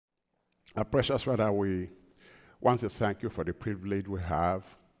Our precious Father, we want to thank you for the privilege we have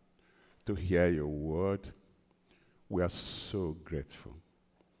to hear your word. We are so grateful,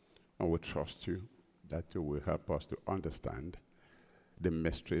 and we trust you that you will help us to understand the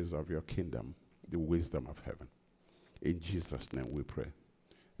mysteries of your kingdom, the wisdom of heaven. In Jesus' name we pray.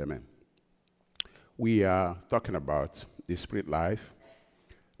 Amen. We are talking about the spirit life,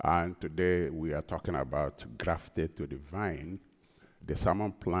 and today we are talking about grafted to the vine. The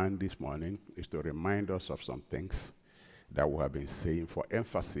sermon plan this morning is to remind us of some things that we have been saying for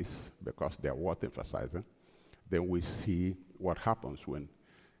emphasis because they are worth emphasizing. Then we see what happens when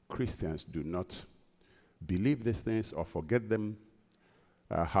Christians do not believe these things or forget them,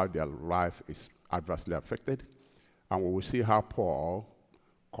 how their life is adversely affected. And we will see how Paul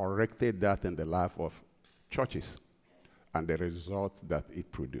corrected that in the life of churches and the result that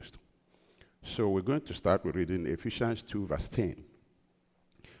it produced. So we're going to start with reading Ephesians 2, verse 10.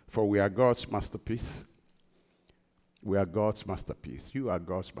 For we are God's masterpiece. We are God's masterpiece. You are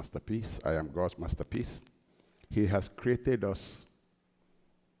God's masterpiece. I am God's masterpiece. He has created us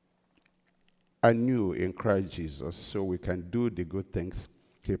anew in Christ Jesus so we can do the good things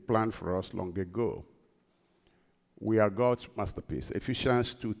He planned for us long ago. We are God's masterpiece.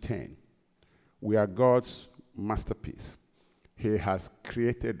 Ephesians 2:10. We are God's masterpiece. He has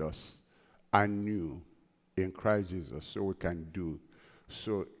created us anew in Christ Jesus so we can do.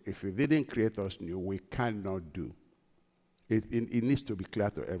 So if He didn't create us new, we cannot do. It needs to be clear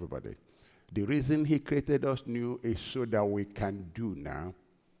to everybody. The reason He created us new is so that we can do now.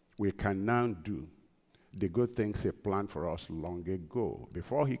 We can now do the good things He planned for us long ago.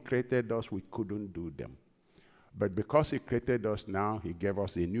 Before He created us, we couldn't do them. But because He created us now, He gave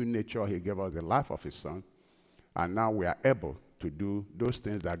us a new nature, He gave us the life of His Son, and now we are able to do those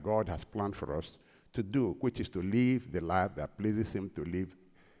things that God has planned for us to do, which is to live the life that pleases Him, to live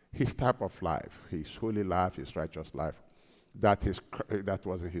His type of life, His holy life, His righteous life, that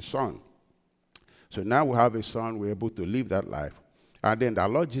was in His Son. So now we have a Son, we're able to live that life. And then the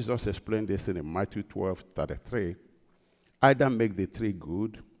Lord Jesus explained this in Matthew 12:33. Either make the tree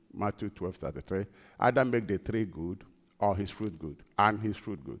good, Matthew 12:33, either make the tree good or his fruit good, and his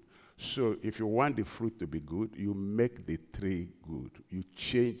fruit good. So if you want the fruit to be good, you make the tree good. You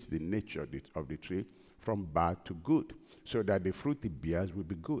change the nature of the tree from bad to good so that the fruit it bears will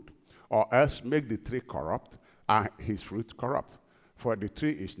be good. Or else make the tree corrupt and his fruit corrupt. For the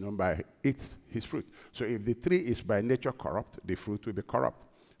tree is known by his fruit. So if the tree is by nature corrupt, the fruit will be corrupt.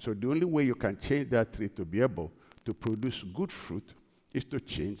 So the only way you can change that tree to be able to produce good fruit is to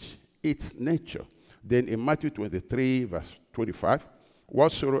change its nature. Then in Matthew 23, verse 25,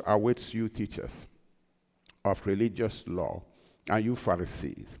 what sorrow awaits you, teachers of religious law, and you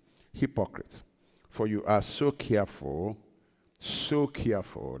Pharisees, hypocrites, for you are so careful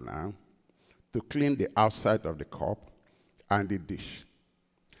now, to clean the outside of the cup and the dish.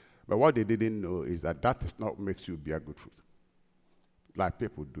 But what they didn't know is that is not what makes you bear good fruit, like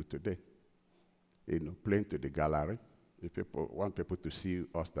people do today. Playing to the gallery. If people want people to see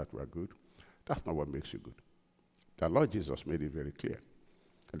us that we're good, that's not what makes you good. The Lord Jesus made it very clear.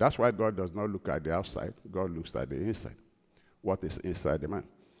 And that's why God does not look at the outside. God looks at the inside. What is inside the man?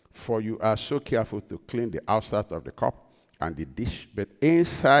 For you are so careful to clean the outside of the cup and the dish, but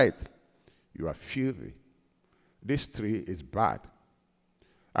inside you are filthy. This tree is bad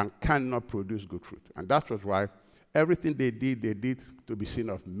and cannot produce good fruit. And that was why everything they did to be seen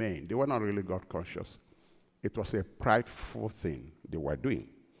of men. They were not really God conscious. It was a prideful thing they were doing.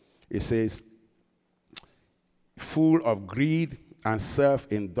 It says, full of greed and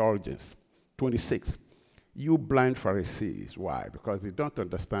self-indulgence. 26. You blind Pharisees. Why? Because they don't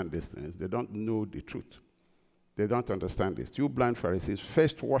understand these things. They don't know the truth. They don't understand this. You blind Pharisees,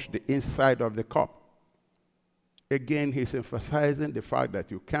 first wash the inside of the cup. Again, he's emphasizing the fact that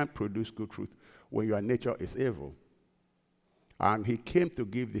you can't produce good fruit when your nature is evil. And he came to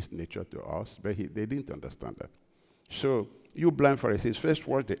give this nature to us, but they didn't understand that. So, you blind Pharisees, first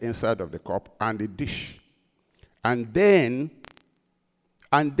wash the inside of the cup and the dish. And then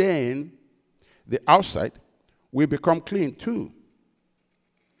the outside will become clean too.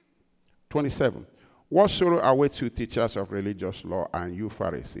 27. What sorrow awaits you, teachers of religious law, and you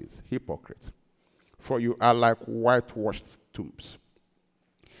Pharisees, hypocrites? For you are like whitewashed tombs,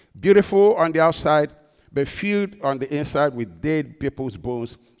 beautiful on the outside, but filled on the inside with dead people's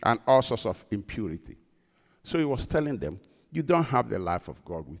bones and all sorts of impurity. So he was telling them, you don't have the life of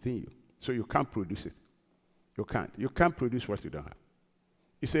God within you, so you can't produce it. You can't. You can't produce what you don't have.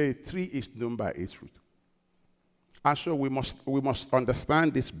 He said a tree is known by its fruit. And so we must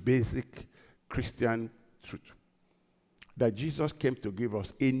understand this basic Christian truth. that Jesus came to give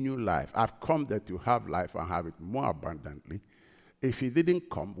us a new life. I've come that you have life and have it more abundantly. If he didn't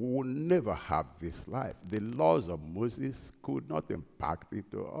come, we would never have this life. The laws of Moses could not impact it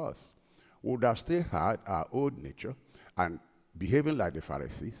to us. We would have still had our old nature and behaving like the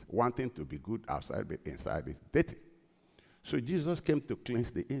Pharisees, wanting to be good outside, but inside is dirty. So Jesus came to cleanse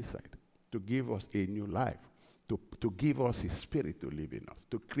the inside, to give us a new life, to give us his spirit to live in us,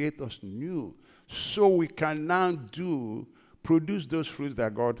 to create us new, so we can now produce those fruits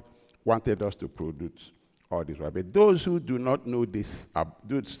that God wanted us to produce all this while. But those who do not know this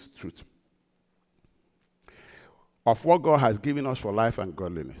truth of what God has given us for life and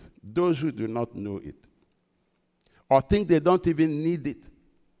godliness, those who do not know it, or think they don't even need it,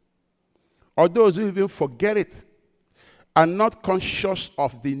 or those who even forget it, are not conscious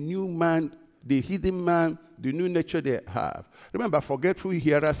of the new man, the hidden man, the new nature they have. Remember, forgetful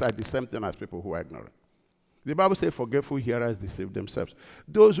hearers are the same thing as people who are ignorant. The Bible says forgetful hearers deceive themselves.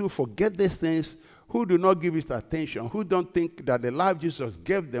 Those who forget these things, who do not give it attention, who don't think that the life Jesus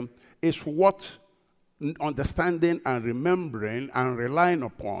gave them is worth understanding and remembering and relying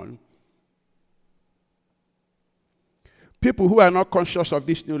upon. People who are not conscious of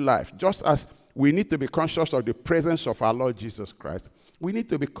this new life, just as we need to be conscious of the presence of our Lord Jesus Christ, we need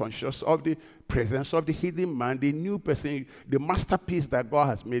to be conscious of the presence of the hidden man, the new person, the masterpiece that God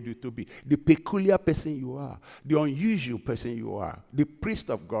has made you to be, the peculiar person you are, the unusual person you are, the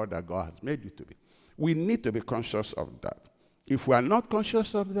priest of God that God has made you to be. We need to be conscious of that. If we are not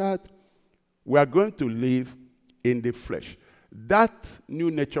conscious of that, we are going to live in the flesh. That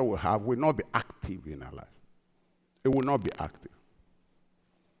new nature we have will not be active in our life. It will not be active.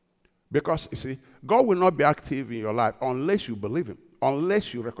 Because, you see, God will not be active in your life unless you believe him,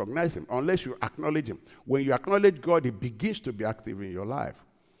 unless you recognize him, unless you acknowledge him. When you acknowledge God, he begins to be active in your life.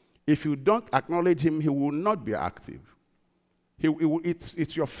 If you don't acknowledge him, he will not be active.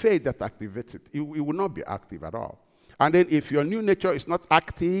 It's your faith that activates it. It will not be active at all. And then if your new nature is not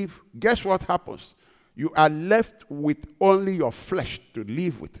active, guess what happens? You are left with only your flesh to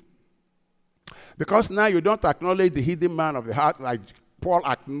live with. Because now you don't acknowledge the hidden man of the heart like Paul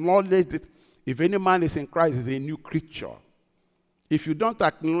acknowledged it. If any man is in Christ, is a new creature. If you don't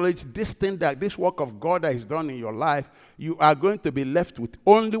acknowledge this thing, that this work of God that is done in your life, you are going to be left with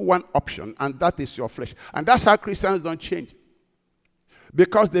only one option, and that is your flesh. And that's how Christians don't change.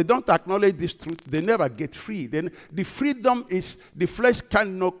 Because they don't acknowledge this truth, they never get free. Then the freedom is the flesh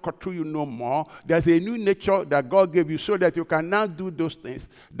cannot control you no more. There's a new nature that God gave you so that you can now do those things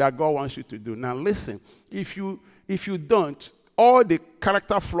that God wants you to do. Now listen, if you don't, all the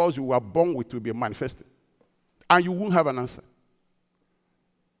character flaws you were born with will be manifested. And you won't have an answer.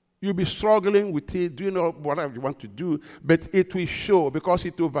 You'll be struggling with it, doing whatever you want to do, but it will show because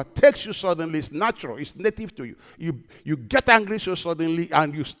it overtakes you suddenly. It's natural. It's native to you. You get angry so suddenly,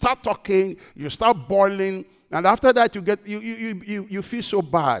 and you start talking. You start boiling, and after that, you feel so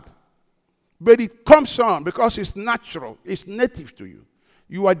bad. But it comes on because it's natural. It's native to you.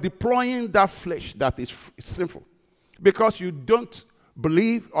 You are deploying that flesh that is sinful because you don't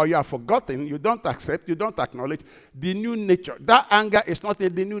believe, or you have forgotten, you don't accept, you don't acknowledge the new nature. That anger is not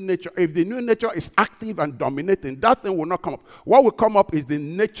in the new nature. If the new nature is active and dominating, that thing will not come up. What will come up is the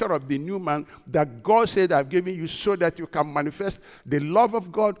nature of the new man that God said, I've given you so that you can manifest the love of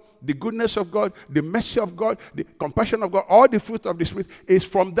God, the goodness of God, the mercy of God, the compassion of God. All the fruit of the Spirit is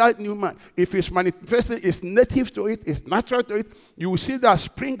from that new man. If it's manifesting, it's native to it, it's natural to it, you will see that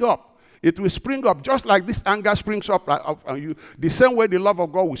spring up. It will spring up just like this anger springs up on you. The same way the love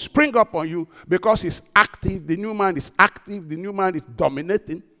of God will spring up on you because it's active. The new man is active. The new man is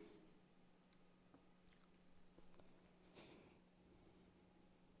dominating.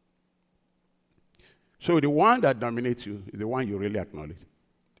 So the one that dominates you is the one you really acknowledge.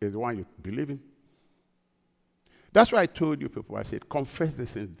 Is the one you believe in. That's why I told you people, I said, confess the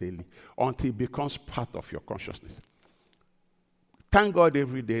sins daily until it becomes part of your consciousness. Thank God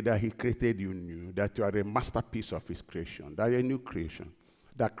every day that he created you new, that you are a masterpiece of his creation, that you're a new creation,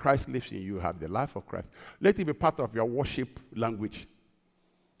 that Christ lives in you, have the life of Christ. Let it be part of your worship language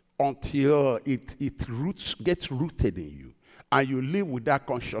until it gets rooted in you, and you live with that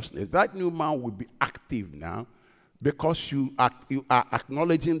consciousness. That new man will be active now because you are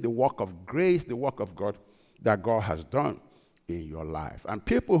acknowledging the work of grace, the work of God that God has done in your life. And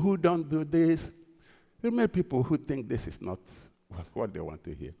people who don't do this, there are many people who think this is not what they want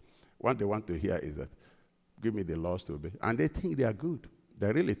to hear. What they want to hear is that, give me the laws to obey. And they think they are good. They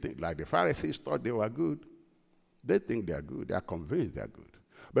really think, like the Pharisees thought they were good. They think they are good. They are convinced they are good.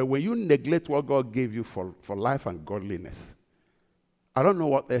 But when you neglect what God gave you for life and godliness, I don't know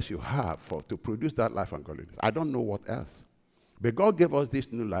what else you have to produce that life and godliness. I don't know what else. But God gave us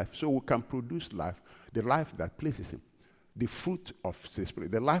this new life so we can produce life, the life that pleases him, the fruit of the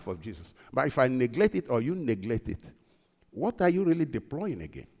Spirit, the life of Jesus. But if I neglect it or you neglect it, what are you really deploying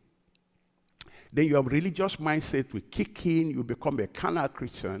again? Then your religious mindset will kick in, you become a carnal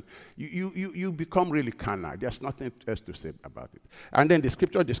Christian, you become really carnal. There's nothing else to say about it. And then the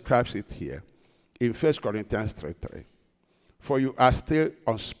scripture describes it here in 1 Corinthians 3:3. For you are still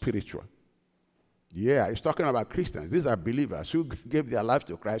unspiritual. Yeah, it's talking about Christians. These are believers who gave their life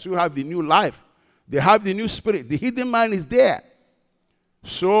to Christ, who have the new life. They have the new spirit. The hidden man is there.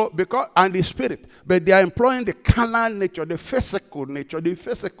 So, and the spirit, but they are employing the carnal nature, the physical nature, the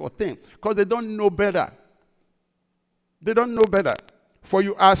physical thing, because they don't know better. They don't know better. For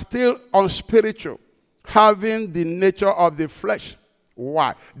you are still unspiritual, having the nature of the flesh.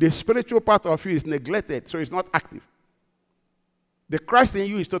 Why? The spiritual part of you is neglected, so it's not active. The Christ in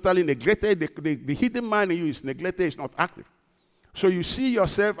you is totally neglected. The hidden man in you is neglected, it's not active. So you see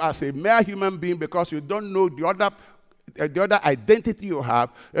yourself as a mere human being because you don't know the other identity you have.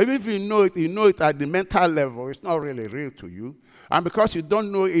 Even if you know it at the mental level, it's not really real to you. And because you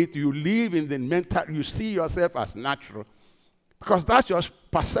don't know it, you live in the mental, you see yourself as natural. Because that's your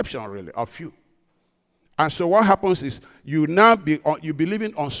perception, really, of you. And so what happens is you be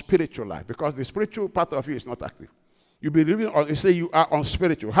living on spiritual life because the spiritual part of you is not active. You say you are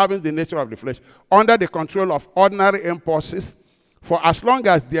unspiritual, having the nature of the flesh, under the control of ordinary impulses. For as long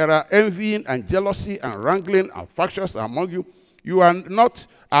as there are envying and jealousy and wrangling and factions among you,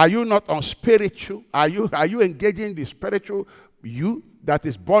 are you not unspiritual? Are you engaging the spiritual you that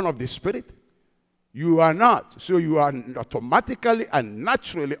is born of the Spirit? You are not. So you are automatically and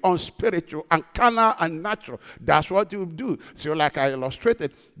naturally unspiritual and carnal and natural. That's what you do. So like I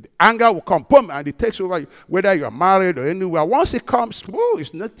illustrated, the anger will come, boom, and it takes over you, whether you are married or anywhere. Once it comes,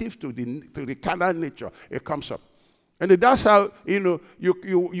 it's native to the carnal nature. It comes up. And that's how,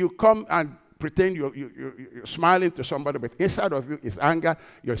 you come and pretend you're smiling to somebody, but inside of you is anger,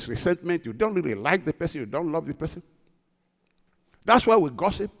 your resentment. You don't really like the person. You don't love the person. That's why we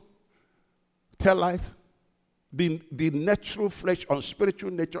gossip. Tell lies. The natural flesh on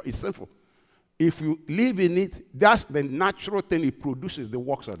spiritual nature is sinful. If you live in it, that's the natural thing it produces, the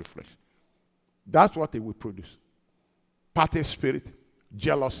works of the flesh. That's what it will produce. Party spirit,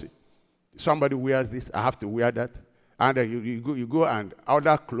 jealousy. Somebody wears this, I have to wear that. And then you go and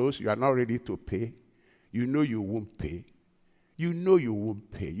order clothes, you are not ready to pay. You know you won't pay. You know you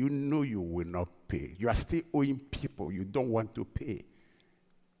won't pay. You know you will not pay. You are still owing people you don't want to pay.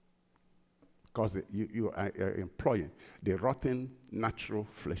 Because you are employing the rotten, natural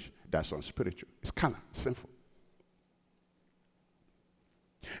flesh that's unspiritual. It's carnal, sinful.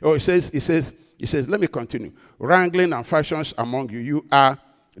 Oh, it says, let me continue. Wrangling and factions among you, are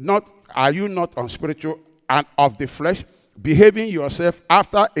you not unspiritual and of the flesh, behaving yourself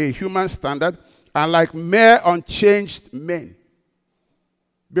after a human standard and like mere unchanged men?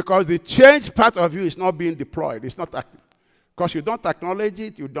 Because the changed part of you is not being deployed. It's not active. Because you don't acknowledge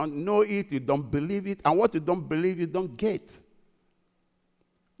it, you don't know it, you don't believe it, and what you don't believe, you don't get.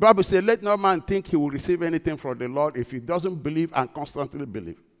 The Bible says, let no man think he will receive anything from the Lord if he doesn't believe and constantly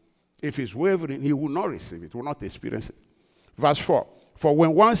believe. If he's wavering, he will not receive it, will not experience it. Verse 4, for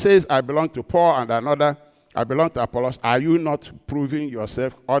when one says, I belong to Paul, and another, I belong to Apollos, are you not proving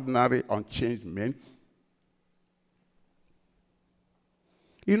yourself ordinary, unchanged men?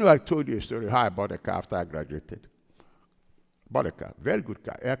 I told you a story how I bought a car after I graduated. Bought a car, very good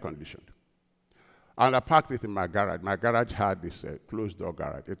car, air-conditioned. And I parked it in my garage. My garage had this closed-door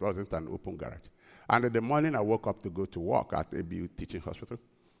garage. It wasn't an open garage. And in the morning, I woke up to go to work at ABU Teaching Hospital.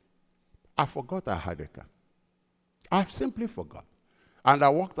 I forgot I had a car. I simply forgot. And I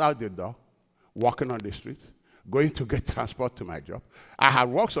walked out the door, walking on the street, going to get transport to my job. I had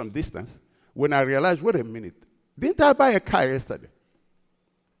walked some distance when I realized, wait a minute, didn't I buy a car yesterday?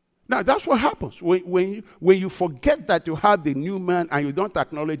 Now, that's what happens. When you forget that you have the new man and you don't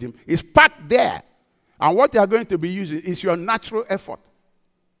acknowledge him, it's parked there. And what you are going to be using is your natural effort.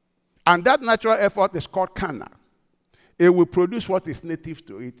 And that natural effort is called carnal. It will produce what is native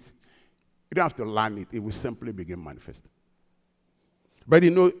to it. You don't have to learn it. It will simply begin manifest. But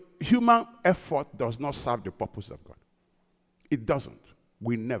human effort does not serve the purpose of God. It doesn't.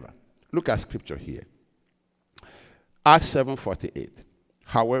 We never. Look at scripture here. Acts 7:48.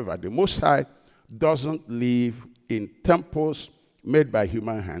 However, the Most High doesn't live in temples made by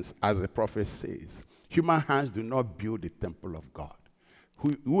human hands, as the prophet says. Human hands do not build the temple of God.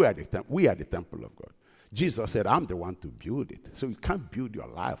 We are the temple of God. Jesus said, I'm the one to build it. So you can't build your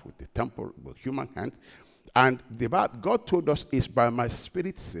life with the temple with human hands. And God told us, it's by my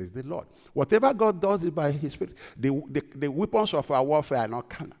spirit, says the Lord. Whatever God does is by his spirit. The weapons of our warfare are not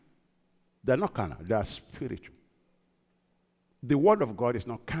carnal. They're not carnal, they are spiritual. The word of God is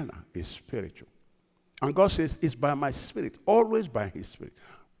not carnal, it's spiritual. And God says, it's by my spirit, always by his spirit.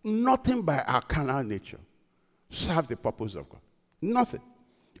 Nothing by our carnal nature serve the purpose of God. Nothing.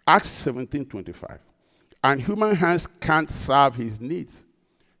 Acts 17:25. And human hands can't serve his needs.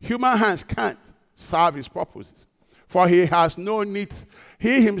 Human hands can't serve his purposes. For he has no needs.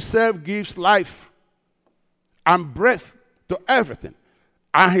 He himself gives life and breath to everything.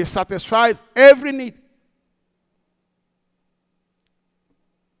 And he satisfies every need.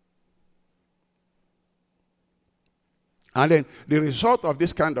 And then the result of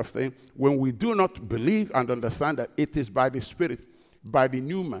this kind of thing, when we do not believe and understand that it is by the Spirit, by the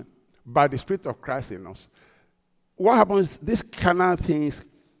new man, by the Spirit of Christ in us, what happens, these carnal things,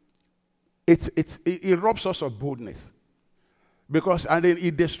 it robs us of boldness. And then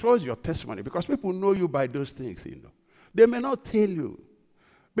it destroys your testimony, because people know you by those things, you know. They may not tell you.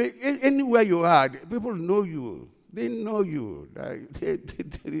 But anywhere you are, people know you. They know you.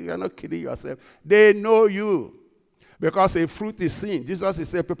 You're not kidding yourself. They know you. Because a fruit is seen. Jesus is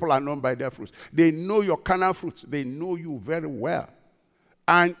saying people are known by their fruits. They know your carnal fruits. They know you very well.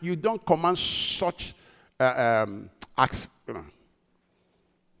 And you don't command such acts.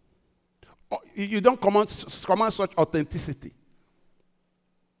 You don't command such authenticity.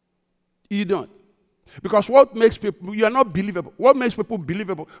 You don't. Because what makes people, you are not believable. What makes people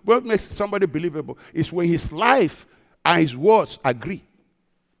believable, what makes somebody believable is when his life and his words agree.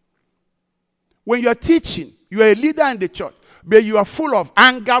 When you are teaching, you are a leader in the church, but you are full of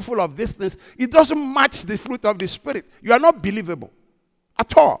anger, full of this thing, it doesn't match the fruit of the Spirit. You are not believable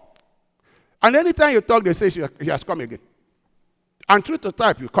at all. And anytime you talk, they say he has come again. And truth to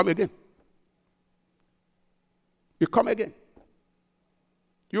type, you come again. You come again.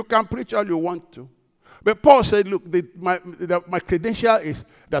 You can preach all you want to. But Paul said, look, my credential is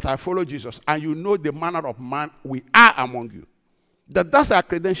that I follow Jesus, and you know the manner of man we are among you. That's our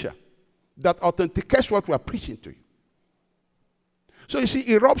credential. That authenticates what we are preaching to you. So you see,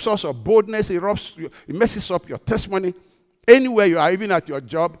 it robs us of boldness, it messes up your testimony. Anywhere you are, even at your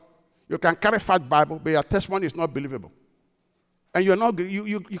job, you can carry fat Bible, but your testimony is not believable. And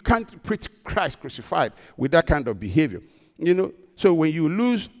you can't preach Christ crucified with that kind of behavior. You know, so when you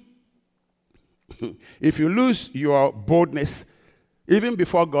lose, if you lose your boldness, even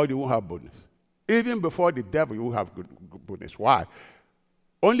before God, you won't have boldness. Even before the devil, you won't have good boldness. Why?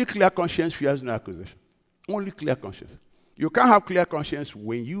 Only clear conscience fears no accusation. Only clear conscience. You can't have clear conscience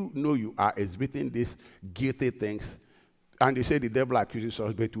when you know you are exhibiting these guilty things. And they say the devil accuses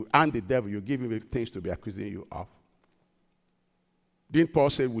us, but and the devil, you give him things to be accusing you of. Didn't Paul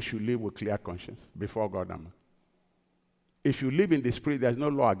say we should live with clear conscience before God and man? If you live in the Spirit, there's no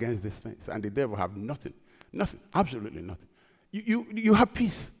law against these things. And the devil have nothing. Nothing. Absolutely nothing. You have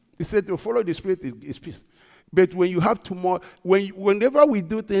peace. He said to follow the Spirit is peace. But when you have whenever we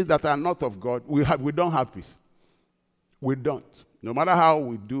do things that are not of God, we don't have peace. We don't. No matter how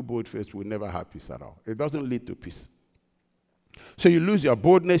we do bold faith, we never have peace at all. It doesn't lead to peace. So you lose your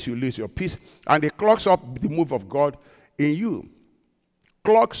boldness, you lose your peace, and it clogs up the move of God in you.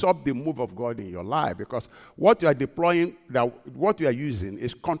 Clogs up the move of God in your life, because what you are deploying, what you are using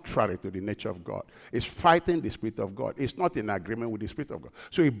is contrary to the nature of God. It's fighting the Spirit of God. It's not in agreement with the Spirit of God.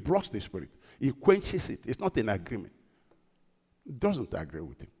 So it blocks the Spirit. It quenches it. It's not in agreement. It doesn't agree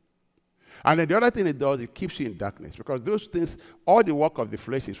with him. And then the other thing it does, it keeps you in darkness, because those things, all the work of the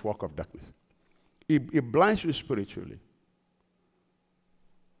flesh is work of darkness. It blinds you spiritually.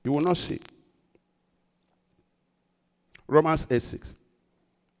 You will not see. Romans 8:6.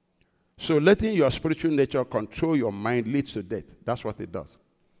 So letting your spiritual nature control your mind leads to death. That's what it does.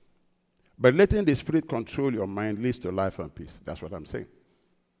 But letting the Spirit control your mind leads to life and peace. That's what I'm saying.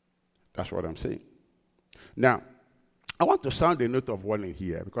 That's what I'm saying. Now, I want to sound a note of warning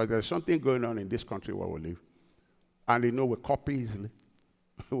here, because there's something going on in this country where we live. And we copy easily.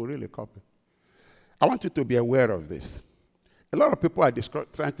 We really copy. I want you to be aware of this. A lot of people are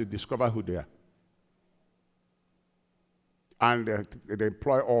trying to discover who they are. And they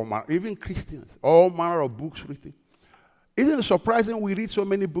employ all manner, even Christians, all manner of books written. Isn't it surprising we read so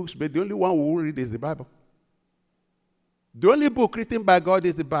many books, but the only one we won't read is the Bible? The only book written by God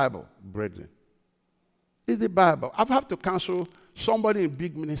is the Bible, brethren. It's the Bible. I've had to counsel somebody in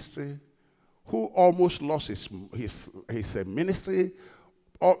big ministry who almost lost his ministry,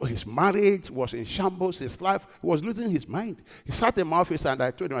 or his marriage was in shambles, his life, he was losing his mind. He sat in my office and I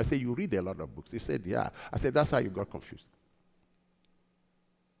told him, I said, you read a lot of books. He said, yeah. I said, that's how you got confused.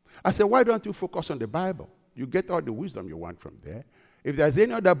 I said, why don't you focus on the Bible? You get all the wisdom you want from there. If there's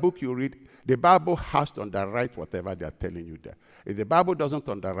any other book you read, the Bible has to underwrite whatever they're telling you there. If the Bible doesn't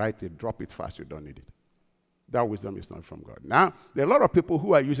underwrite it, drop it fast. You don't need it. That wisdom is not from God. Now, there are a lot of people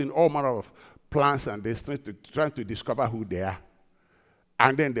who are using all manner of plans and they're trying to discover who they are.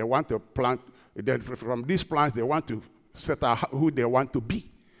 And then they want to plant, then from these plans, they want to set out who they want to be.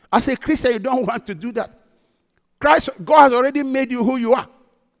 As a Christian, you don't want to do that. God has already made you who you are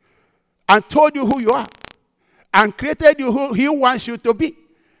and told you who you are and created you who he wants you to be.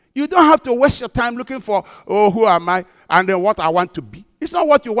 You don't have to waste your time looking for, oh, who am I, and then what I want to be. It's not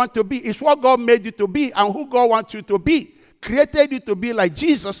what you want to be. It's what God made you to be and who God wants you to be. Created you to be like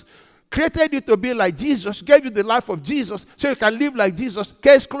Jesus. Created you to be like Jesus. Gave you the life of Jesus so you can live like Jesus.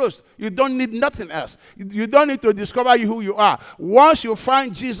 Case closed. You don't need nothing else. You don't need to discover who you are. Once you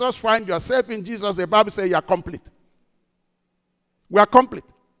find Jesus, find yourself in Jesus, the Bible says you are complete. We are complete.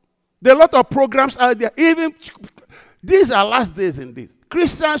 There are a lot of programs out there. Even these are last days indeed.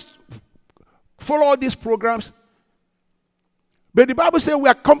 Christians follow all these programs. But the Bible says we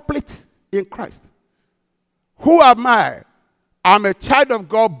are complete in Christ. Who am I? I'm a child of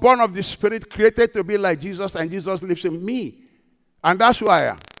God, born of the Spirit, created to be like Jesus, and Jesus lives in me. And that's who I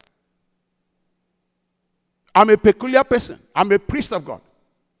am. I'm a peculiar person. I'm a priest of God.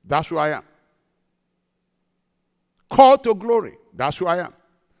 That's who I am. Called to glory. That's who I am.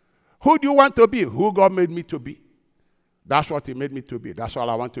 Who do you want to be? Who God made me to be. That's what he made me to be. That's all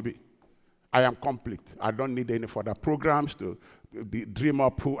I want to be. I am complete. I don't need any further programs to dream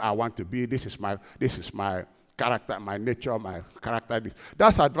up who I want to be. This is my character, my nature, my character.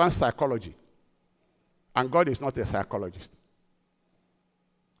 That's advanced psychology. And God is not a psychologist.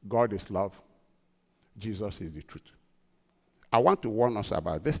 God is love. Jesus is the truth. I want to warn us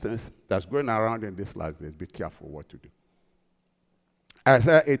about this thing that's going around in these last days. Be careful what to do.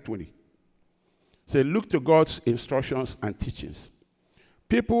 Isaiah 8:20. Say, look to God's instructions and teachings.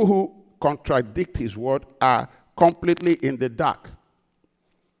 People who contradict his word are completely in the dark.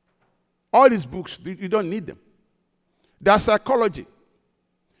 All these books, you don't need them. They're psychology.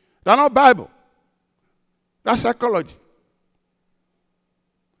 They're not Bible. That's psychology.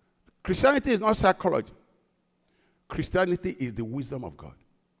 Christianity is not psychology. Christianity is the wisdom of God.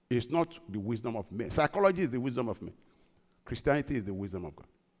 It's not the wisdom of men. Psychology is the wisdom of men. Christianity is the wisdom of God.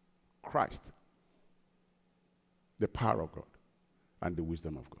 Christ, the power of God, and the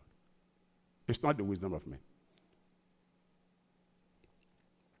wisdom of God. It's not the wisdom of men.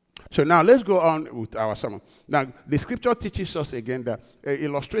 So now let's go on with our sermon. Now, the scripture teaches us again that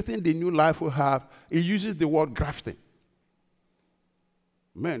illustrating the new life we have, it uses the word grafting.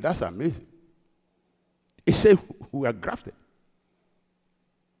 Man, that's amazing. It says we are grafted.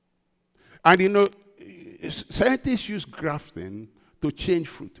 And you know, scientists use grafting to change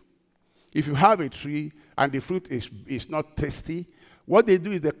fruit. If you have a tree and the fruit is not tasty, what they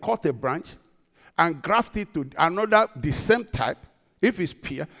do is they cut a branch and graft it to another, the same type. If it's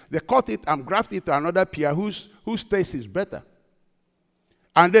pear, they cut it and graft it to another pear whose taste is better.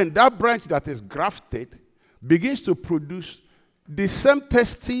 And then that branch that is grafted begins to produce the same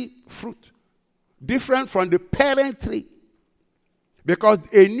tasty fruit, different from the parent tree. Because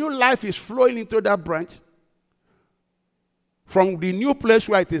a new life is flowing into that branch from the new place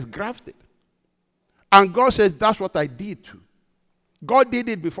where it is grafted. And God says, that's what I did too. God did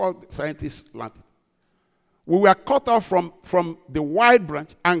it before scientists learned it. We were cut off from the wide branch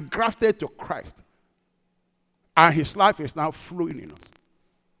and grafted to Christ. And his life is now flowing in us.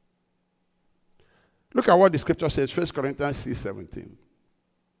 Look at what the scripture says, 1 Corinthians 6:17.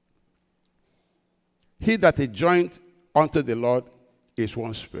 He that is joined unto the Lord is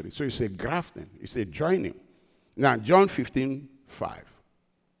one spirit. So it's a grafting. It's a joining. Now, John 15:5.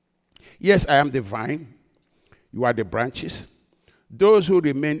 Yes, I am the vine. You are the branches. Those who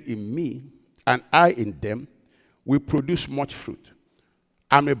remain in me and I in them will produce much fruit.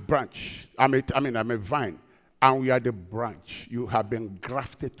 I'm a branch. I'm a vine. And we are the branch. You have been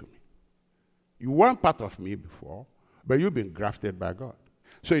grafted to me. You weren't part of me before, but you've been grafted by God.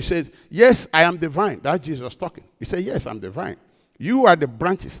 So he says, yes, I am the vine. That's Jesus talking. He said, yes, I'm the vine. You are the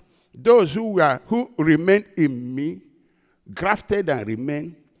branches. Those who remain in me, grafted and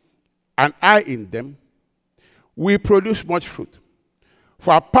remain, and I in them, will produce much fruit.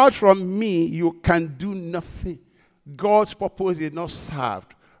 For apart from me, you can do nothing. God's purpose is not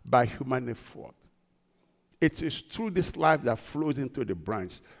served by human effort. It is through this life that flows into the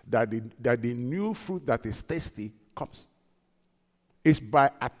branch that the new fruit that is tasty comes. It's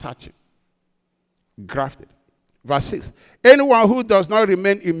by attaching, grafted. Verse 6. Anyone who does not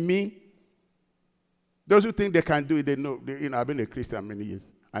remain in me, those who think they can do it, they know. I've been a Christian many years.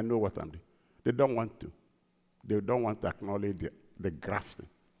 I know what I'm doing. They don't want to. They don't want to acknowledge the grafting.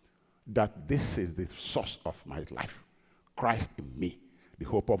 That this is the source of my life. Christ in me, the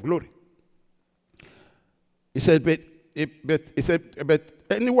hope of glory. He said, but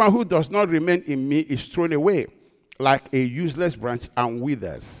anyone who does not remain in me is thrown away like a useless branch and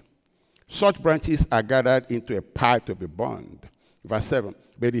withers. Such branches are gathered into a pile to be burned. Verse 7,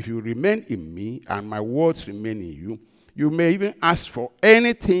 but if you remain in me and my words remain in you, you may even ask for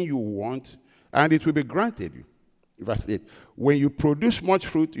anything you want and it will be granted you. Verse 8, when you produce much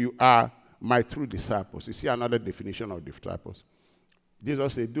fruit, you are my true disciples. You see another definition of disciples.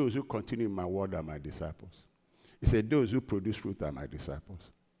 Jesus said, those who continue in my word are my disciples. He said, those who produce fruit are my disciples.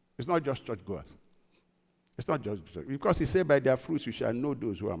 It's not just churchgoers. It's not just church. Because he said, by their fruits you shall know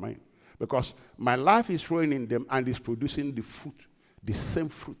those who are mine. Because my life is flowing in them and is producing the fruit, the same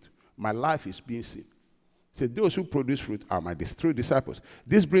fruit. My life is being seen. He said, those who produce fruit are my true disciples.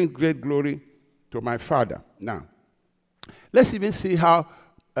 This brings great glory to my Father. Now, let's even see how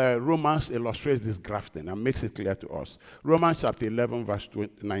Romans illustrates this grafting and makes it clear to us. Romans chapter 11, verse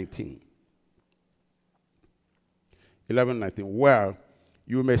 19. 11:19. Well,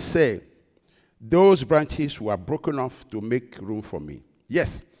 you may say, those branches were broken off to make room for me.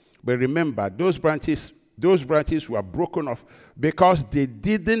 Yes, but remember, those branches were broken off because they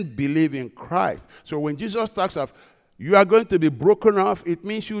didn't believe in Christ. So when Jesus talks of, you are going to be broken off, it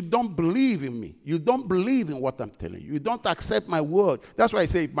means you don't believe in me. You don't believe in what I'm telling you. You don't accept my word. That's why I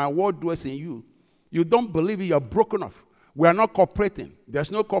say, if my word dwells in you, you don't believe it, you're broken off. We are not cooperating.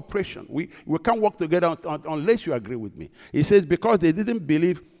 There's no cooperation. We can't work together unless you agree with me. He says, because they didn't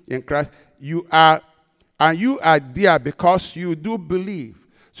believe in Christ, you are there because you do believe.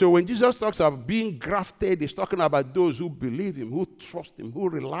 So when Jesus talks of being grafted, he's talking about those who believe him, who trust him, who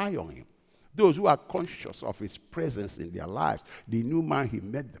rely on him. Those who are conscious of his presence in their lives, the new man he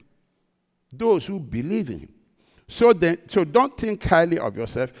made them. Those who believe in him. So don't think highly of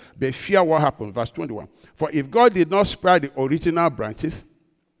yourself, but fear what happened. Verse 21. For if God did not spare the original branches,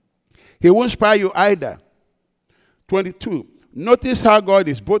 he won't spare you either. 22. Notice how God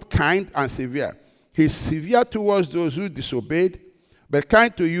is both kind and severe. He's severe towards those who disobeyed, but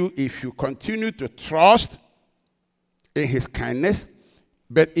kind to you if you continue to trust in his kindness.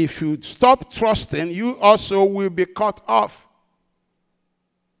 But if you stop trusting, you also will be cut off.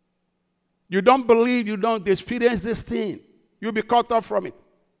 You don't believe, you don't experience this thing, you'll be cut off from it.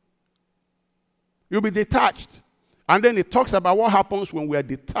 You'll be detached. And then it talks about what happens when we are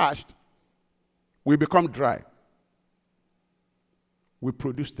detached. We become dry. We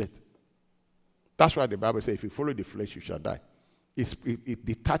produce death. That's why the Bible says, if you follow the flesh, you shall die. It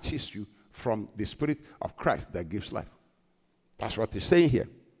detaches you from the Spirit of Christ that gives life. That's what he's saying here.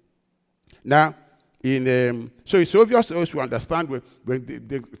 Now, so it's obvious to us to understand when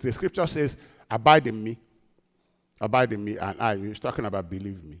the scripture says, abide in me, and he's talking about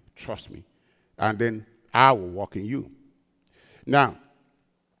believe me, trust me, and then I will walk in you. Now,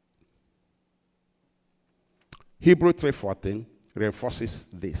 Hebrews 3:14 reinforces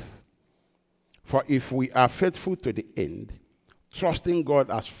this. For if we are faithful to the end, trusting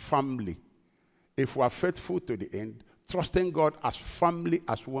God as family, if we are faithful to the end, trusting God as family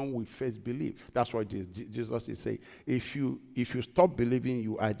as when we first believe. That's what Jesus is saying. If you stop believing,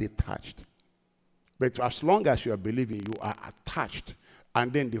 you are detached. But as long as you are believing, you are attached.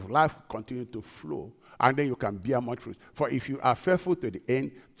 And then the life will continue to flow. And then you can bear much fruit. For if you are faithful to the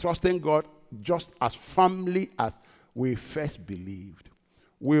end, trusting God just as family as we first believed,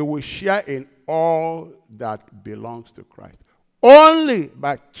 we will share in all that belongs to Christ. Only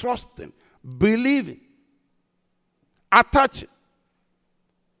by trusting, believing, attaching.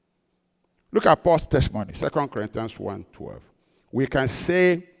 Look at Paul's testimony, 2 Corinthians 1:12. We can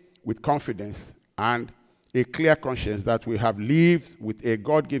say with confidence and a clear conscience that we have lived with a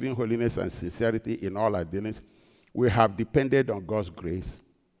God-given holiness and sincerity in all our dealings. We have depended on God's grace,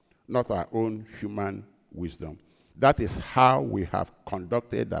 not our own human wisdom. That is how we have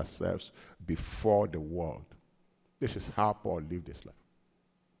conducted ourselves before the world. This is how Paul lived his life.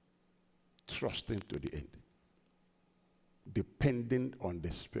 Trusting to the end. Depending on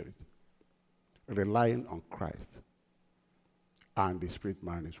the Spirit, relying on Christ, and the Spirit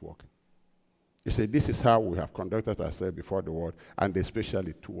man is working. He said, this is how we have conducted ourselves before the world, and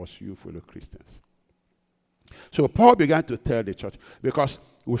especially towards you, fellow Christians. So Paul began to tell the church, because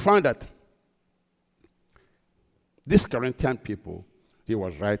we found that these Corinthian people he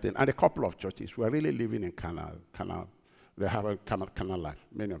was writing, and a couple of churches were really living in canal. They have a canal life,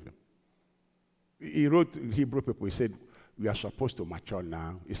 many of them. He wrote Hebrew people, he said, we are supposed to mature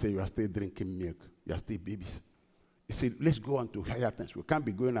now. He said, you are still drinking milk. You are still babies. He said, let's go on to higher things. We can't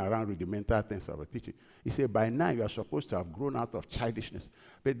be going around with the mental things of a teaching. He said, by now you are supposed to have grown out of childishness.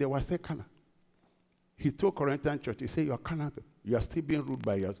 But they were still carnal. He told Corinthian church, he said, you are carnal. You are still being ruled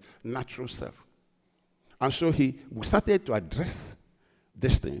by your natural self. And so he started to address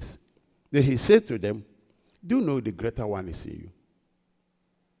these things. Then he said to them, do you know the greater one is in you?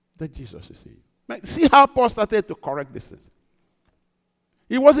 That Jesus is in you. Man, see how Paul started to correct these things.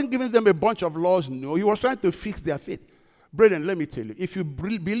 He wasn't giving them a bunch of laws, no. He was trying to fix their faith. Brethren, let me tell you, if you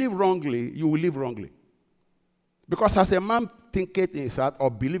believe wrongly, you will live wrongly. Because as a man thinketh in his heart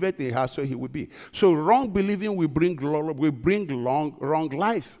or believeth in his heart, so he will be. So wrong believing will bring wrong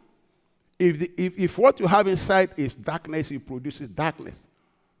life. If what you have inside is darkness, it produces darkness.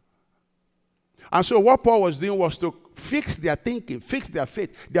 And so what Paul was doing was to fix their thinking, fix their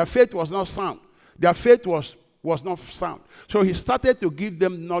faith. Their faith was not sound. Their faith was not sound. So he started to give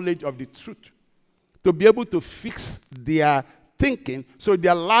them knowledge of the truth, to be able to fix their thinking so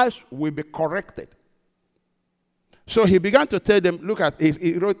their lives will be corrected. So he began to tell them, look at,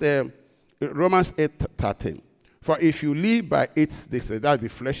 he wrote Romans 8:13. For if you live by that's the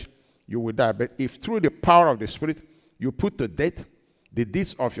flesh, you will die. But if through the power of the Spirit you put to death the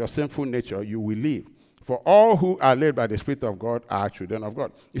deeds of your sinful nature, you will live. For all who are led by the Spirit of God are children of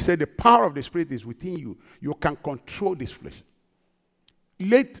God. He said the power of the Spirit is within you. You can control this flesh.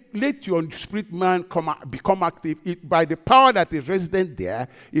 Let your spirit man become active. By the power that is resident there,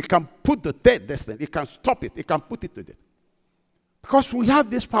 it can put to death this thing. It can stop it. It can put it to death. Because we have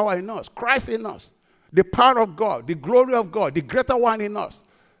this power in us, Christ in us, the power of God, the glory of God, the greater one in us.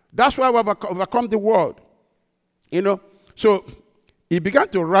 That's why we've overcome the world. You know, so he began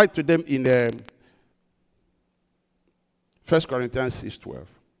to write to them in 1 Corinthians 6:12.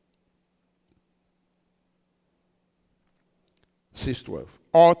 6:12.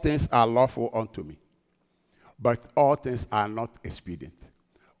 All things are lawful unto me, but all things are not expedient.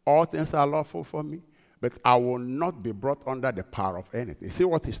 All things are lawful for me, but I will not be brought under the power of anything. See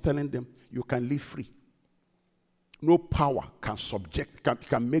what he's telling them? You can live free. No power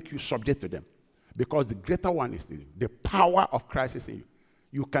can make you subject to them, because the greater one is in you. The power of Christ is in you.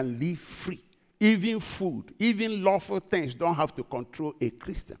 You can live free. Even food, even lawful things don't have to control a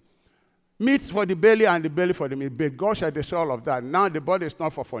Christian. Meat for the belly and the belly for the meat. But God shall destroy all of that. Now the body is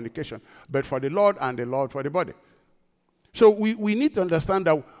not for fornication, but for the Lord, and the Lord for the body. So we need to understand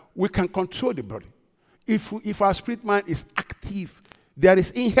that we can control the body. If our spirit man is active, there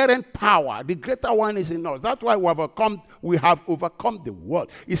is inherent power. The greater one is in us. That's why we have overcome the world.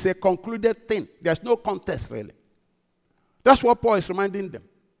 It's a concluded thing. There's no contest, really. That's what Paul is reminding them.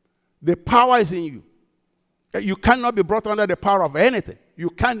 The power is in you. You cannot be brought under the power of anything.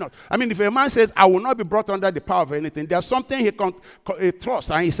 You cannot. I mean, if a man says, I will not be brought under the power of anything, there's something he trusts.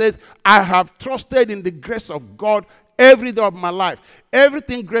 And he says, I have trusted in the grace of God every day of my life.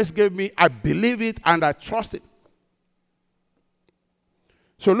 Everything grace gave me, I believe it and I trust it.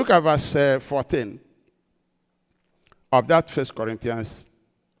 So look at verse 14 of that 1 Corinthians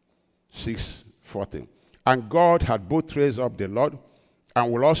 6:14. And God had both raised up the Lord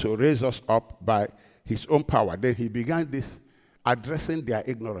and will also raise us up by his own power. Then he began this addressing their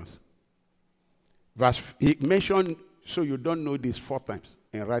ignorance. He mentioned, so you don't know this 4 times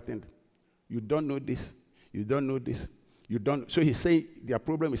in writing. You don't know this. You don't know this. You don't. So he's saying their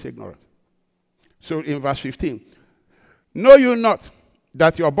problem is ignorance. So in verse 15, know you not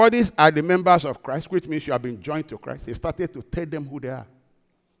that your bodies are the members of Christ, which means you have been joined to Christ. He started to tell them who they are.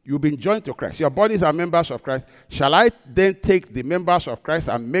 You've been joined to Christ. Your bodies are members of Christ. Shall I then take the members of Christ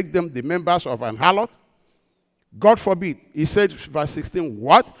and make them the members of an harlot? God forbid. He said, verse 16,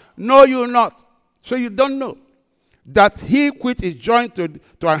 what? Know you not. So you don't know that he which is joined to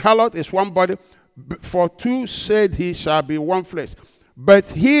an harlot is one body. For 2 said he shall be one flesh. But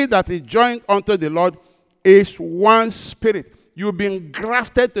he that is joined unto the Lord is one spirit. You've been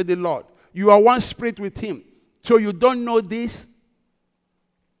grafted to the Lord. You are one spirit with him. So you don't know this.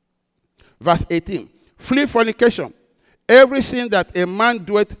 Verse 18. Flee fornication. Every sin that a man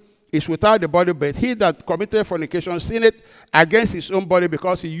doeth is without the body, but he that committed fornication sinneth against his own body,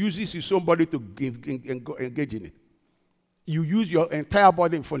 because he uses his own body to engage in it. You use your entire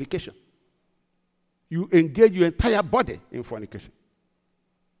body in fornication. You engage your entire body in fornication.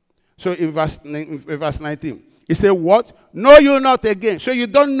 So in verse 19, he said, what? Know you not again. So you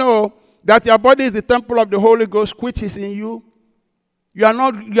don't know that your body is the temple of the Holy Ghost, which is in you. You are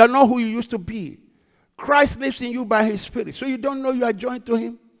not who you used to be. Christ lives in you by his Spirit. So you don't know you are joined to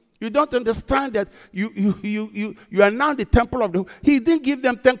him. You don't understand that you are now the temple of the He didn't give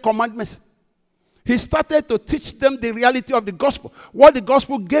them 10 commandments. He started to teach them the reality of the gospel, what the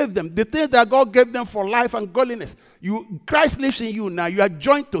gospel gave them, the things that God gave them for life and godliness. Christ lives in you now. You are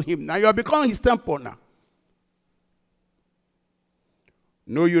joined to him now. You are becoming his temple now.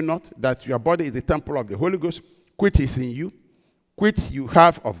 Know you not that your body is the temple of the Holy Ghost, which is in you, which you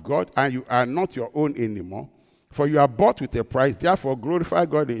have of God, and you are not your own anymore. For you are bought with a price. Therefore glorify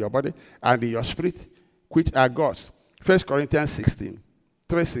God in your body and in your spirit, which are God's. 1 Corinthians 16,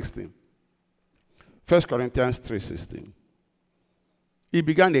 3:16. 1 Corinthians 3:16. He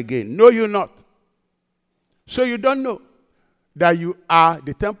began again. Know you not. So you don't know that you are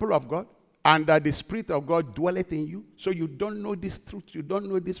the temple of God and that the Spirit of God dwelleth in you. So you don't know this truth. You don't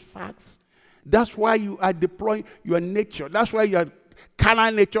know these facts. That's why you are deploying your nature. That's why your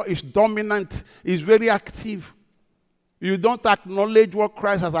carnal nature is dominant, is very active. You don't acknowledge what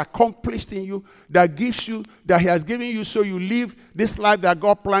Christ has accomplished in you, that gives you, that he has given you, so you live this life that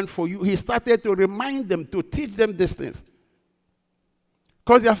God planned for you. He started to remind them, to teach them these things.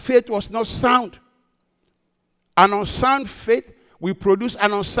 Because their faith was not sound. An unsound faith will produce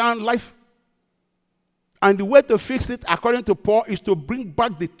an unsound life. And the way to fix it, according to Paul, is to bring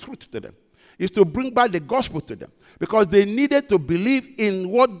back the truth to them. Is to bring back the gospel to them. Because they needed to believe in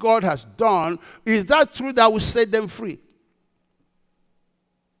what God has done. Is that truth that will set them free?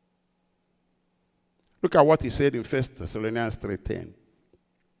 Look at what he said in 1 Thessalonians 3:10.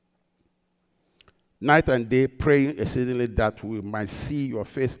 Night and day praying exceedingly that we might see your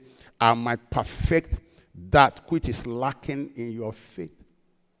face and might perfect that which is lacking in your faith.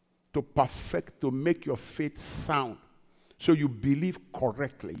 To perfect, to make your faith sound. So you believe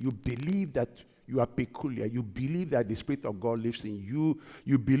correctly. You believe that you are peculiar. You believe that the Spirit of God lives in you.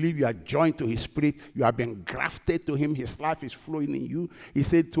 You believe you are joined to his Spirit. You have been grafted to him. His life is flowing in you. He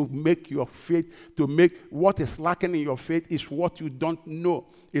said to make your faith, to make what is lacking in your faith is what you don't know.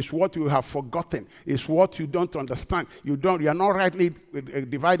 It's what you have forgotten. It's what you don't understand. You are not rightly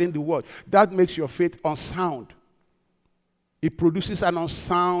dividing the word. That makes your faith unsound. It produces an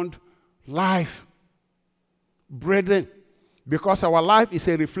unsound life. Brethren, because our life is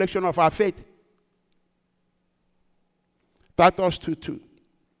a reflection of our faith. Titus 2:2.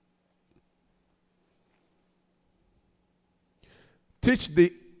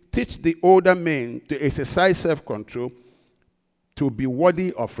 Teach the older men to exercise self-control, to be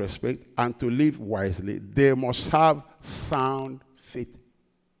worthy of respect, and to live wisely. They must have sound faith.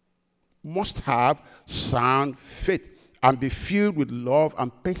 Must have sound faith and be filled with love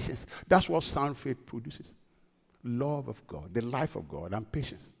and patience. That's what sound faith produces. Love of God, the life of God, and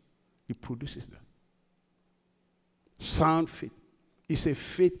patience. It produces that. Sound faith is a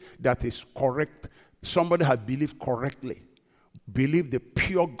faith that is correct. Somebody has believed correctly. Believed the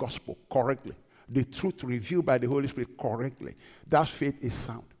pure gospel correctly. The truth revealed by the Holy Spirit correctly. That faith is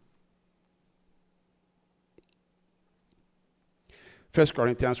sound. 1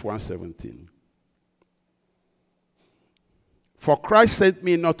 Corinthians 1:17. For Christ sent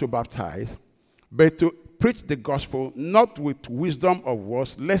me not to baptize, but to preach the gospel, not with wisdom of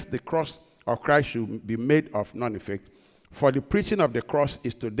words, lest the cross of Christ should be made of none effect. For the preaching of the cross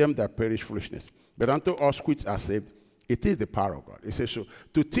is to them that perish foolishness, but unto us which are saved, it is the power of God. It says so.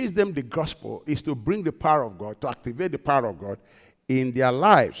 To teach them the gospel is to bring the power of God, to activate the power of God in their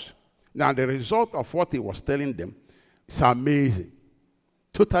lives. Now, the result of what he was telling them is amazing.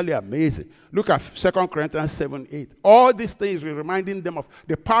 Totally amazing. Look at 2 Corinthians 7:8. All these things are reminding them of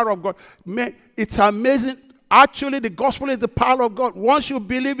the power of God. Man, it's amazing. Actually, the gospel is the power of God. Once you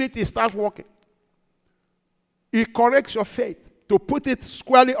believe it, it starts working. It corrects your faith to put it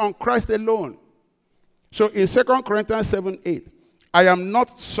squarely on Christ alone. So in 2 Corinthians 7:8, I am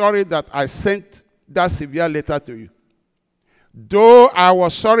not sorry that I sent that severe letter to you. Though I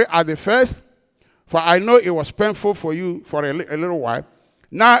was sorry at the first, for I know it was painful for you for a little while.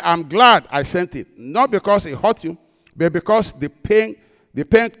 Now I'm glad I sent it, not because it hurt you, but because the pain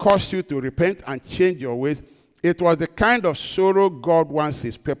caused you to repent and change your ways. It was the kind of sorrow God wants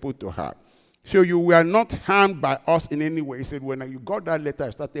his people to have. So you were not harmed by us in any way. He said, when you got that letter, I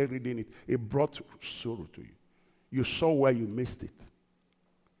started reading it. It brought sorrow to you. You saw where you missed it.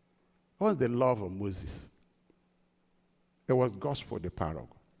 What was the love of Moses? It was gospel, the power of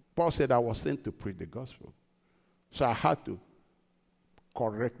God. Paul said, I was sent to preach the gospel. So I had to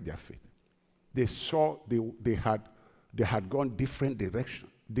correct their faith. They saw they had gone different direction.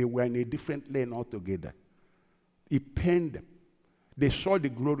 They were in a different lane altogether. It pained them. They saw the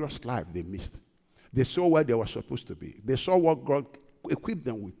glorious life they missed. They saw where they were supposed to be. They saw what God equipped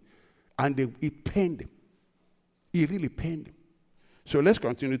them with. And it pained them. It really pained them. So let's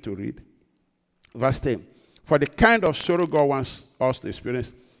continue to read. Verse 10. For the kind of sorrow God wants us to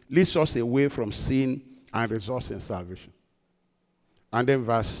experience, leads us away from sin and results in salvation. And then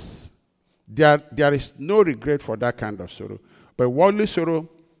there is no regret for that kind of sorrow. But worldly sorrow,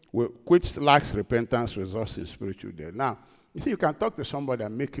 which lacks repentance, results in spiritual death. Now, you see, you can talk to somebody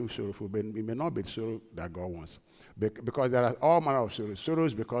and make him sorrowful, but it may not be sorrow that God wants. Because there are all manner of sorrows. Sorrow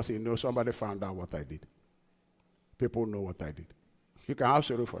is because he knows somebody found out what I did. People know what I did. You can have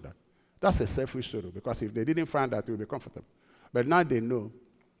sorrow for that. That's a selfish sorrow, because if they didn't find out, it would be comfortable. But now they know,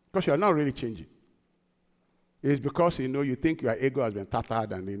 because you are not really changing. It's because you think your ego has been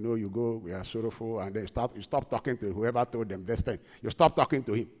tattered, and you are sorrowful, and then you stop talking to whoever told them this thing. You stop talking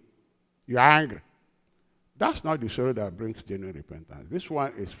to him. You are angry. That's not the sorrow that brings genuine repentance. This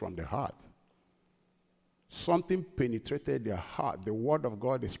one is from the heart. Something penetrated their heart. The word of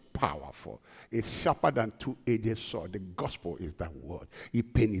God is powerful. It's sharper than two-edged sword. The gospel is that word.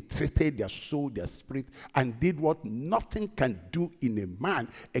 It penetrated their soul, their spirit, and did what nothing can do in a man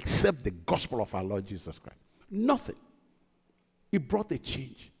except the gospel of our Lord Jesus Christ. Nothing. It brought a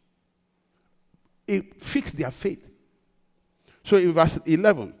change. It fixed their faith. So in verse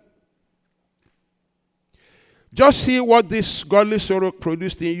 11, just see what this godly sorrow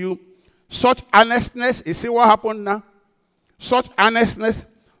produced in you. Such earnestness, you see what happened now? Such earnestness,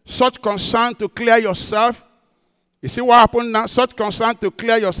 such concern to clear yourself. You see what happened now? Such concern to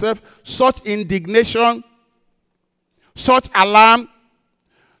clear yourself, such indignation, such alarm,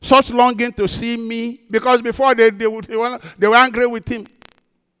 such longing to see me. Because before they were angry with him.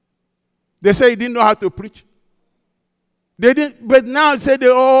 They say he didn't know how to preach. They didn't, but now they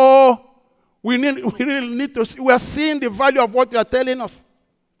say, we really need to see. We are seeing the value of what you are telling us.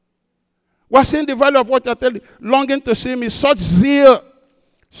 We are seeing the value of what you are telling. Longing to see me, such zeal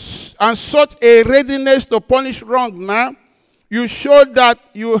and such a readiness to punish wrong now. You show that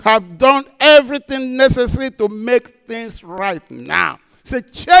you have done everything necessary to make things right now. It's a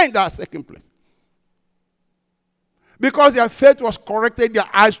change that has taken place. Because their faith was corrected, their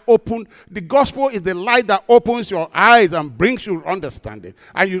eyes opened. The gospel is the light that opens your eyes and brings you understanding.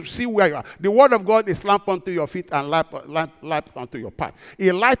 And you see where you are. The word of God is lamp unto your feet and light unto your path. He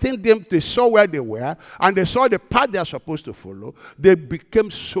enlightened them. They saw where they were, and they saw the path they are supposed to follow. They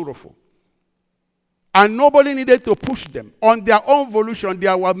became sorrowful. And nobody needed to push them. On their own volition,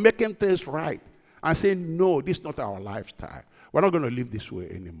 they were making things right. And saying, no, this is not our lifestyle. We're not going to live this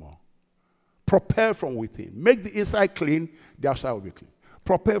way anymore. Prepare from within. Make the inside clean, the outside will be clean.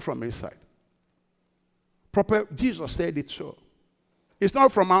 Prepare from inside. Prepare. Jesus said it so. It's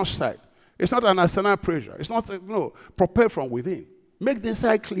not from outside. It's not an external pressure. It's not, no. Prepare from within. Make the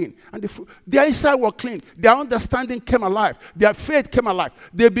inside clean. And their inside was clean. Their understanding came alive. Their faith came alive.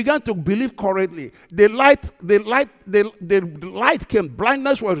 They began to believe correctly. The light came.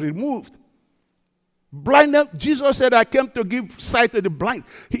 Blindness was removed. Blindness, Jesus said, I came to give sight to the blind.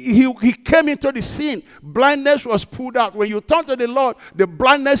 He came into the scene. Blindness was pulled out. When you turn to the Lord, the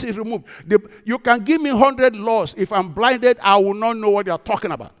blindness is removed. You can give me 100 laws. If I'm blinded, I will not know what you're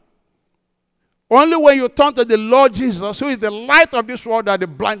talking about. Only when you turn to the Lord Jesus, who is the light of this world, that the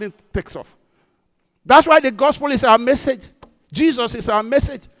blinding takes off. That's why the gospel is our message. Jesus is our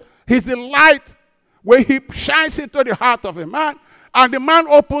message. He's the light. When he shines into the heart of a man, and the man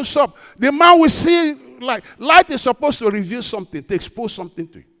opens up, the man will see light. Light is supposed to reveal something, to expose something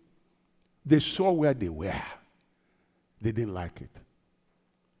to you. They saw where they were. They didn't like it.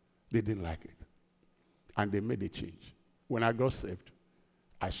 They didn't like it. And they made a change. When I got saved,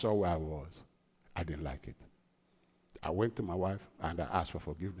 I saw where I was. I didn't like it. I went to my wife and I asked for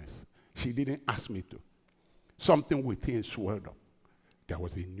forgiveness. She didn't ask me to. Something within swelled up. There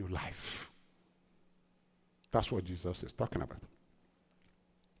was a new life. That's what Jesus is talking about.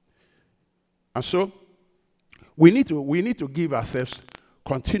 And so, we need to give ourselves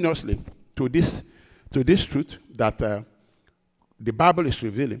continuously to this truth that the Bible is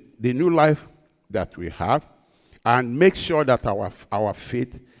revealing, the new life that we have, and make sure that our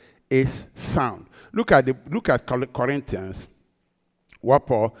faith is sound. Look at Corinthians, what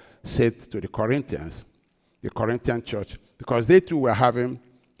Paul said to the Corinthians, the Corinthian church, because they too were having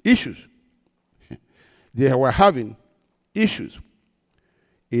issues. They were having issues.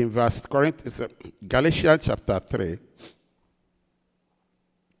 In verse Corinthians, Galatians chapter 3.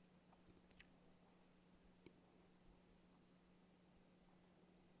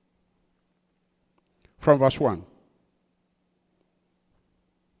 From verse 1.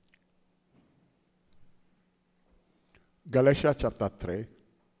 Galatians chapter 3,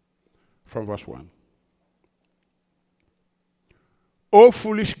 from verse 1. O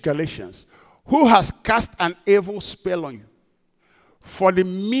foolish Galatians, who has cast an evil spell on you? For the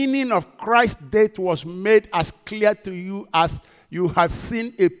meaning of Christ's death was made as clear to you as you had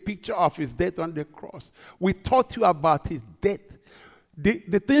seen a picture of his death on the cross. We taught you about his death.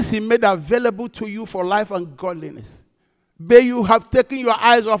 The things he made available to you for life and godliness. But you have taken your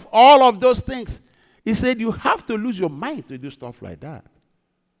eyes off all of those things. He said you have to lose your mind to do stuff like that.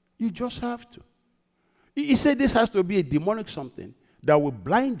 You just have to. He said this has to be a demonic something that will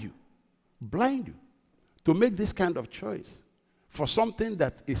blind you to make this kind of choice for something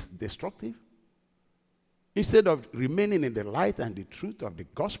that is destructive. Instead of remaining in the light and the truth of the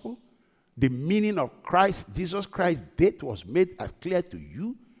gospel, the meaning of Christ, Jesus Christ's death was made as clear to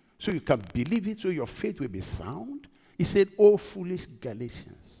you so you can believe it, so your faith will be sound. He said, "Oh, foolish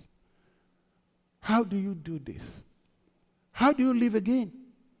Galatians, how do you do this? How do you live again?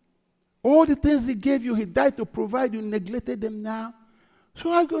 All the things he gave you, he died to provide, you neglected them now. So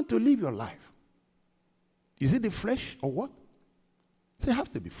how are you going to live your life? Is it the flesh or what?" So you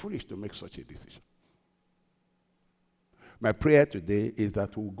have to be foolish to make such a decision. My prayer today is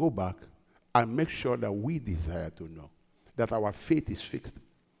that we'll go back and make sure that we desire to know that our faith is fixed,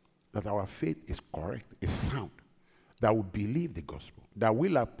 that our faith is correct, is sound, that we believe the gospel, that we,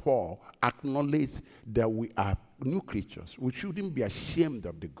 like Paul, acknowledge that we are new creatures. We shouldn't be ashamed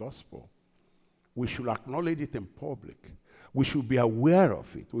of the gospel. We should acknowledge it in public. We should be aware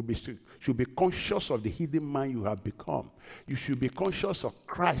of it. We should be conscious of the hidden man you have become. You should be conscious of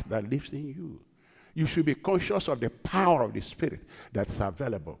Christ that lives in you. You should be conscious of the power of the Spirit that's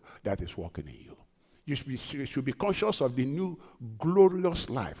available, that is working in you. You should be conscious of the new glorious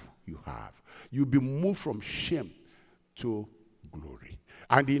life you have. You'll be moved from shame to glory.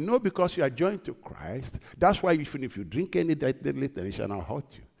 And you know, because you are joined to Christ, that's why even if you drink any deadly thing, it shall not hurt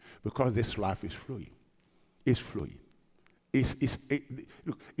you. Because this life is flowing. It's flowing.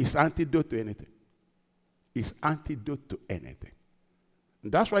 It's antidote to anything. It's antidote to anything.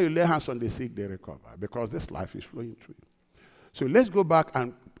 And that's why you lay hands on the sick, they recover. Because this life is flowing through you. So let's go back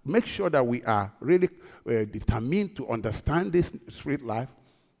and make sure that we are really determined to understand this spirit life,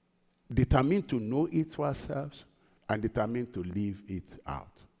 determined to know it to ourselves, and determined to live it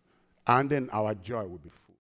out. And then our joy will be full.